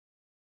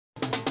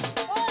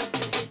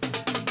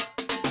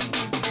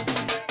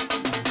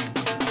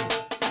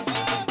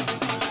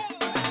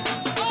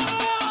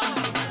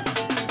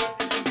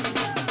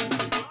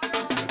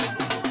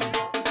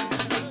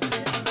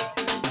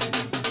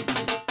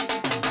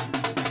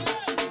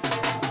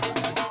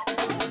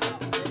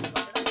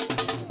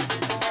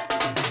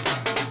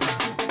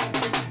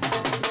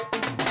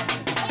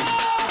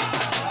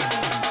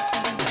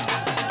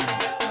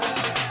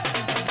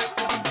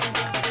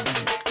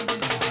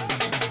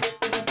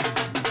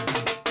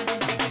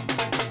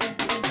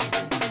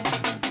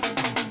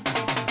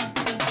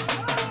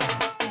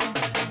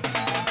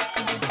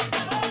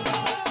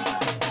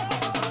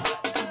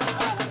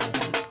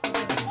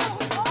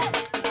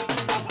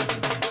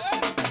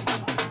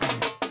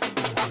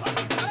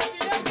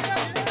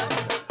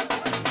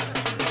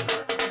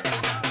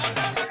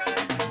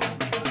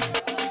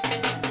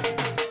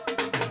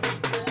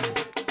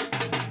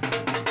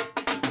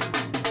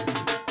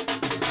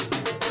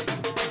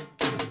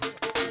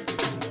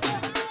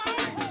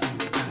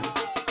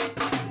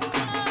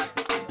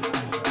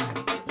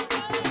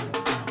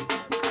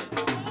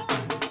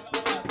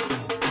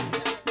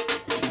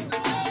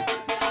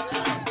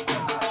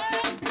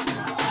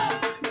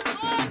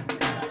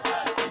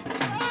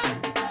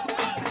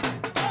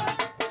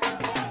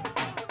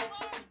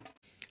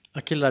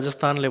अखिल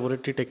Rajasthan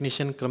laboratory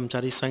technician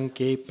कर्मचारी संघ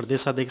के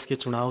प्रदेशाध्यक्ष के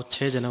चुनाव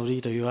 6 जनवरी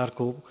रविवार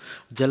को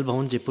जल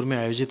भवन जयपुर में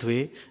आयोजित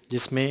हुए,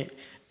 जिसमें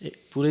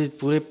पूरे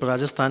पूरे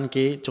राजस्थान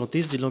के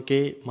 34 जिलों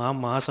के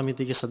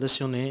महासमिति के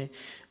सदस्यों ने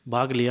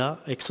भाग लिया।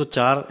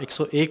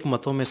 101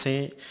 मतों में से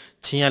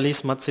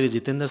 46 मत श्री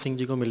जितेंद्र सिंह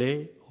जी को मिले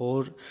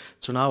और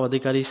चुनाव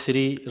अधिकारी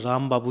श्री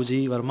राम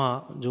बाबूजी वर्मा,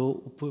 जो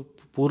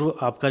पूर्व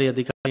आबकारी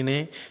अधिकारी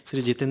ने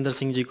श्री जितेंद्र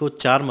सिंह जी को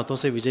 4 मतों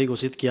से विजयी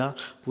घोषित किया।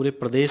 पूरे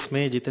प्रदेश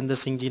में जितेंद्र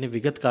सिंह जी ने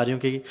विगत कार्यों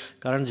के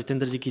कारण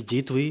जितेंद्र जी की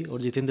जीत हुई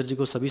और जितेंद्र जी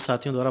को सभी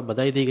साथियों द्वारा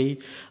बधाई दी गई।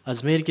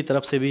 अजमेर की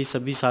तरफ से भी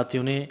सभी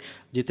साथियों ने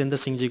जितेंद्र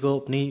सिंह जी को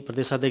अपनी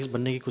प्रदेशाध्यक्ष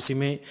बनने की खुशी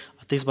में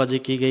आतिशबाजी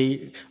की गई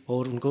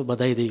और उनको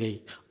बधाई दी गई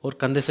और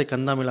कंधे से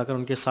कंधा मिलाकर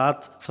उनके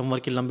साथ संवर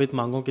की लंबित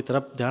मांगों की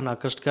तरफ ध्यान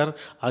आकृष्ट कर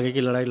आगे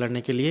की लड़ाई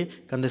लड़ने के लिए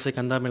कंधे से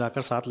कंधा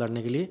मिलाकर साथ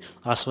लड़ने के लिए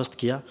आश्वस्त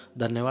किया।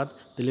 धन्यवाद।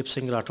 दिलीप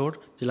सिंह राठौड़,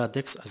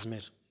 जिलाध्यक्ष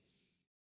अजमेर।